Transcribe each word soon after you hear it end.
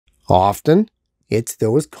Often, it's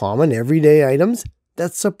those common everyday items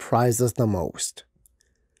that surprise us the most.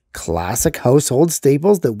 Classic household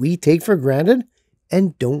staples that we take for granted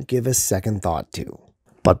and don't give a second thought to.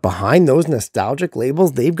 But behind those nostalgic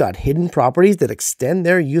labels, they've got hidden properties that extend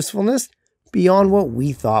their usefulness beyond what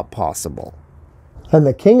we thought possible. And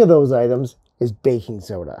the king of those items is baking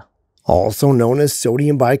soda. Also known as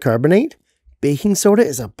sodium bicarbonate, baking soda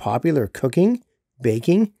is a popular cooking,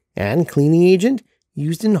 baking, and cleaning agent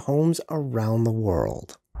used in homes around the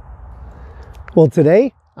world. Well,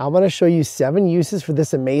 today, I'm going to show you 7 uses for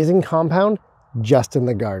this amazing compound just in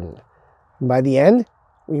the garden. And by the end,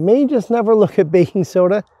 we may just never look at baking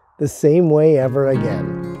soda the same way ever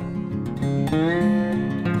again.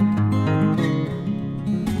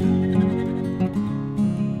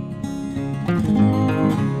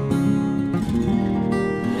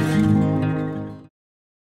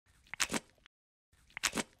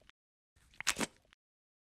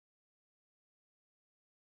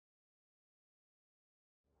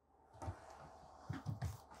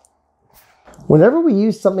 Whenever we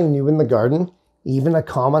use something new in the garden, even a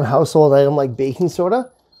common household item like baking soda,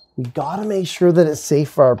 we gotta make sure that it's safe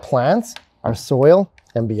for our plants, our soil,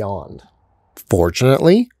 and beyond.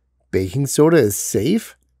 Fortunately, baking soda is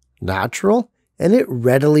safe, natural, and it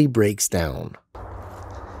readily breaks down.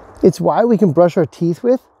 It's why we can brush our teeth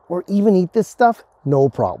with or even eat this stuff, no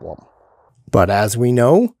problem. But as we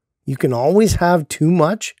know, you can always have too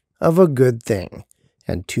much of a good thing,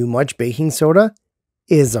 and too much baking soda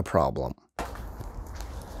is a problem.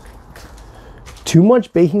 Too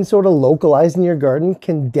much baking soda localized in your garden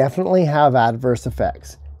can definitely have adverse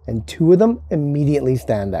effects, and 2 of them immediately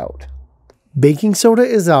stand out. Baking soda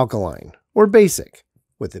is alkaline, or basic,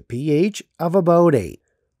 with a pH of about 8.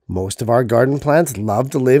 Most of our garden plants love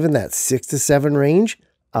to live in that 6 to 7 range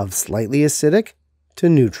of slightly acidic to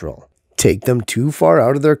neutral. Take them too far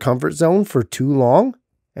out of their comfort zone for too long,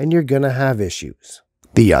 and you're gonna have issues.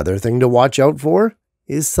 The other thing to watch out for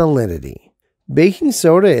is salinity. Baking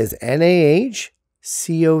soda is NaHCO3,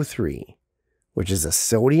 which is a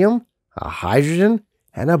sodium, a hydrogen,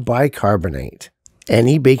 and a bicarbonate.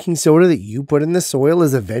 Any baking soda that you put in the soil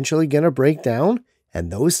is eventually going to break down, and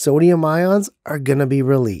those sodium ions are going to be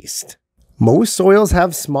released. Most soils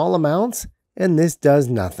have small amounts, and this does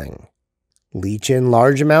nothing. Leach in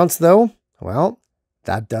large amounts though, well,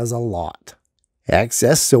 that does a lot.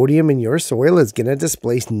 Excess sodium in your soil is going to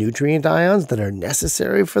displace nutrient ions that are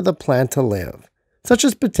necessary for the plant to live, such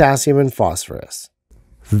as potassium and phosphorus.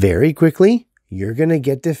 Very quickly, you're going to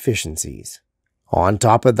get deficiencies. On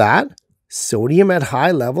top of that, sodium at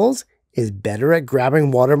high levels is better at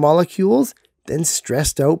grabbing water molecules than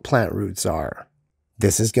stressed out plant roots are.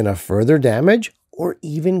 This is going to further damage or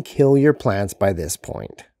even kill your plants by this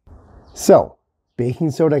point. So,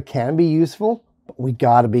 baking soda can be useful, but we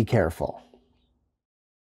got to be careful.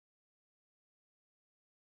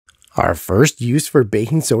 Our first use for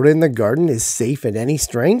baking soda in the garden is safe at any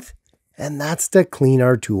strength, and that's to clean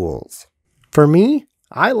our tools. For me,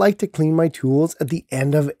 I like to clean my tools at the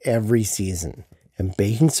end of every season, and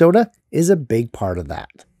baking soda is a big part of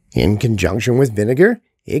that. In conjunction with vinegar,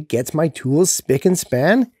 it gets my tools spick and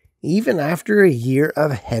span even after a year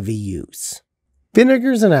of heavy use.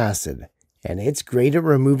 Vinegar's an acid, and it's great at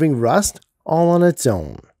removing rust all on its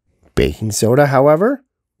own. Baking soda, however,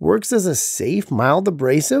 works as a safe, mild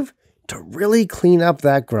abrasive to really clean up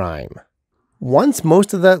that grime. Once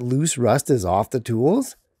most of that loose rust is off the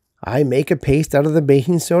tools, I make a paste out of the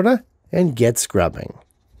baking soda and get scrubbing.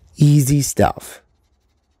 Easy stuff.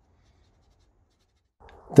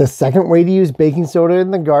 The second way to use baking soda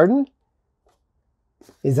in the garden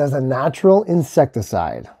is as a natural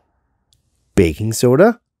insecticide. Baking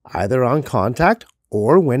soda, either on contact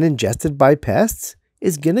or when ingested by pests,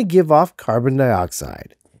 is going to give off carbon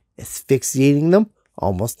dioxide, asphyxiating them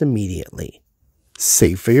almost immediately.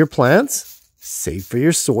 Safe for your plants, safe for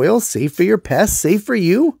your soil, safe for your pests, safe for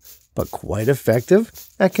you, but quite effective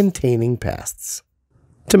at containing pests.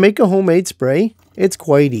 To make a homemade spray, it's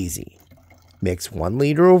quite easy. Mix 1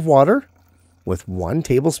 liter of water with 1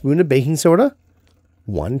 tablespoon of baking soda,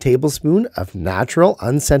 1 tablespoon of natural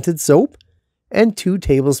unscented soap, and 2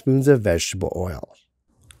 tablespoons of vegetable oil.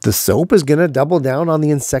 The soap is going to double down on the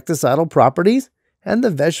insecticidal properties, and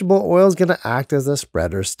the vegetable oil is going to act as a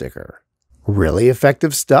spreader sticker. Really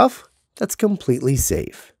effective stuff that's completely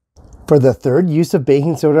safe. For the third use of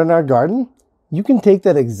baking soda in our garden, you can take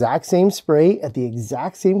that exact same spray at the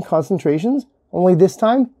exact same concentrations, only this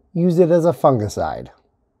time use it as a fungicide.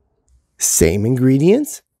 Same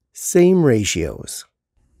ingredients, same ratios.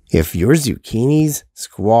 If your zucchinis,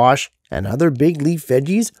 squash, and other big leaf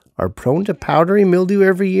veggies are prone to powdery mildew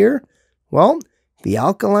every year, well, the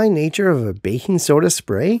alkaline nature of a baking soda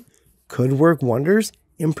spray could work wonders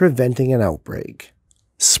in preventing an outbreak.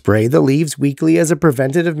 Spray the leaves weekly as a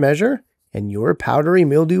preventative measure, and your powdery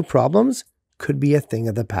mildew problems could be a thing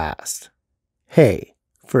of the past. Hey,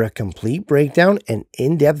 for a complete breakdown and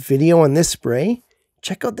in-depth video on this spray,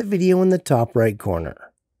 check out the video in the top right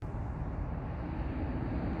corner.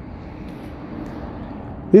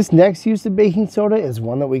 This next use of baking soda is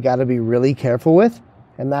one that we got to be really careful with,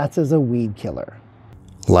 and that's as a weed killer.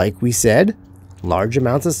 Like we said, large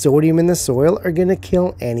amounts of sodium in the soil are going to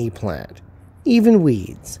kill any plant, even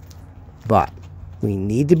weeds. But we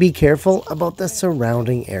need to be careful about the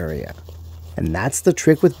surrounding area. And that's the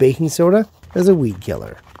trick with baking soda as a weed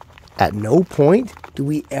killer. At no point do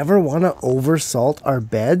we ever want to oversalt our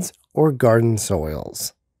beds or garden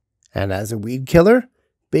soils. And as a weed killer,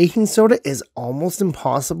 baking soda is almost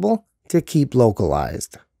impossible to keep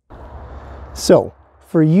localized. So,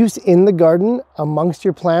 for use in the garden, amongst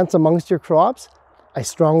your plants, amongst your crops, I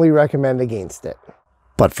strongly recommend against it.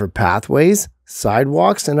 But for pathways,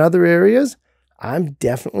 sidewalks, and other areas, I'm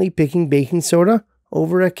definitely picking baking soda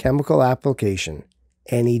over a chemical application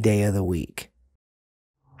any day of the week.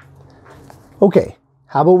 Okay,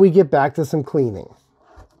 how about we get back to some cleaning?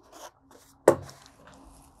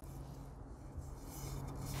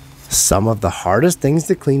 Some of the hardest things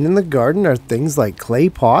to clean in the garden are things like clay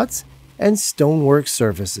pots and stonework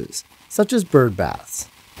surfaces, such as bird baths.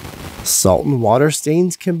 Salt and water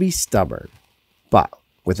stains can be stubborn, but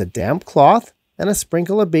with a damp cloth and a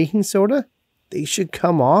sprinkle of baking soda, they should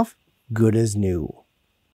come off good as new.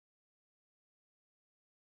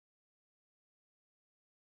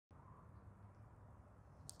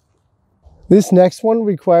 This next one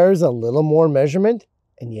requires a little more measurement,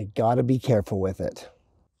 and you gotta be careful with it.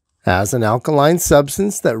 As an alkaline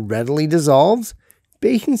substance that readily dissolves,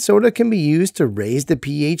 baking soda can be used to raise the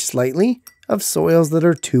pH slightly of soils that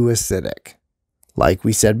are too acidic. Like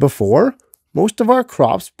we said before, most of our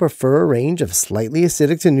crops prefer a range of slightly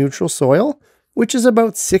acidic to neutral soil, which is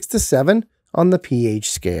about 6 to 7 on the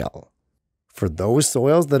pH scale. For those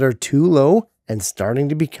soils that are too low and starting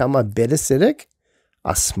to become a bit acidic,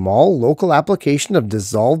 a small local application of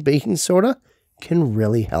dissolved baking soda can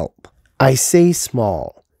really help. I say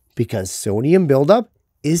small because sodium buildup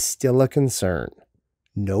is still a concern.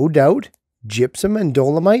 No doubt, gypsum and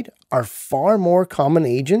dolomite are far more common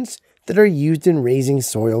agents that are used in raising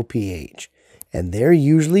soil pH, and they're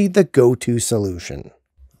usually the go-to solution.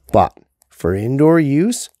 But for indoor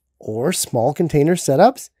use or small container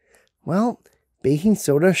setups, well, baking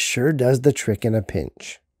soda sure does the trick in a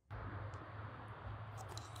pinch.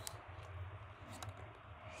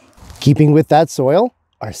 Keeping with that soil,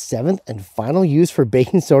 our 7th and final use for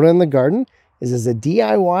baking soda in the garden is as a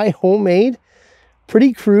DIY homemade,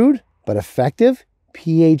 pretty crude but effective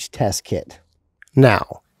pH test kit.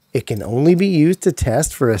 Now, it can only be used to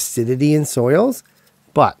test for acidity in soils,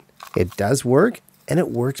 but it does work and it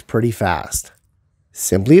works pretty fast.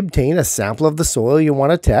 Simply obtain a sample of the soil you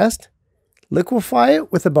want to test, liquefy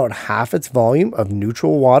it with about half its volume of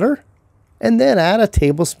neutral water, and then add a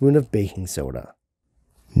tablespoon of baking soda.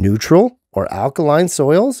 Neutral or alkaline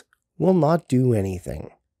soils will not do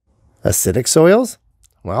anything. Acidic soils?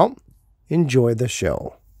 Well, enjoy the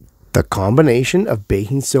show. The combination of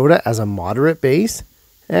baking soda as a moderate base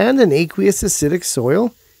and an aqueous acidic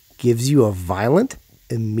soil gives you a violent,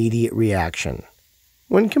 immediate reaction.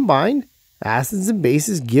 When combined, acids and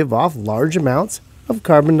bases give off large amounts of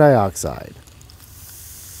carbon dioxide.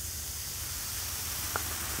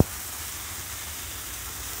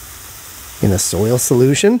 In a soil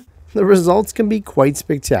solution, the results can be quite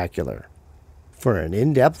spectacular. For an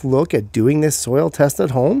in-depth look at doing this soil test at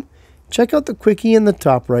home, check out the quickie in the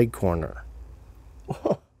top right corner.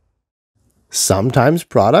 Sometimes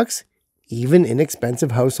products, even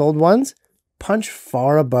inexpensive household ones, punch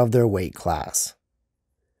far above their weight class.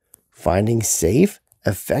 Finding safe,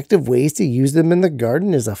 effective ways to use them in the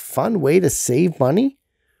garden is a fun way to save money,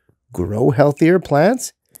 grow healthier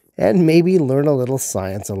plants, and maybe learn a little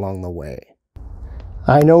science along the way.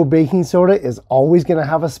 I know baking soda is always going to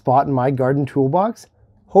have a spot in my garden toolbox.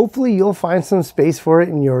 Hopefully you'll find some space for it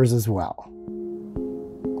in yours as well.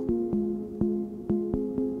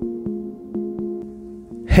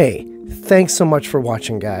 Hey, thanks so much for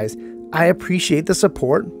watching, guys. I appreciate the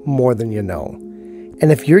support more than you know.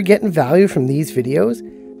 And if you're getting value from these videos,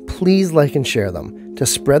 please like and share them to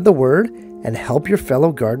spread the word and help your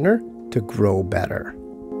fellow gardener to grow better.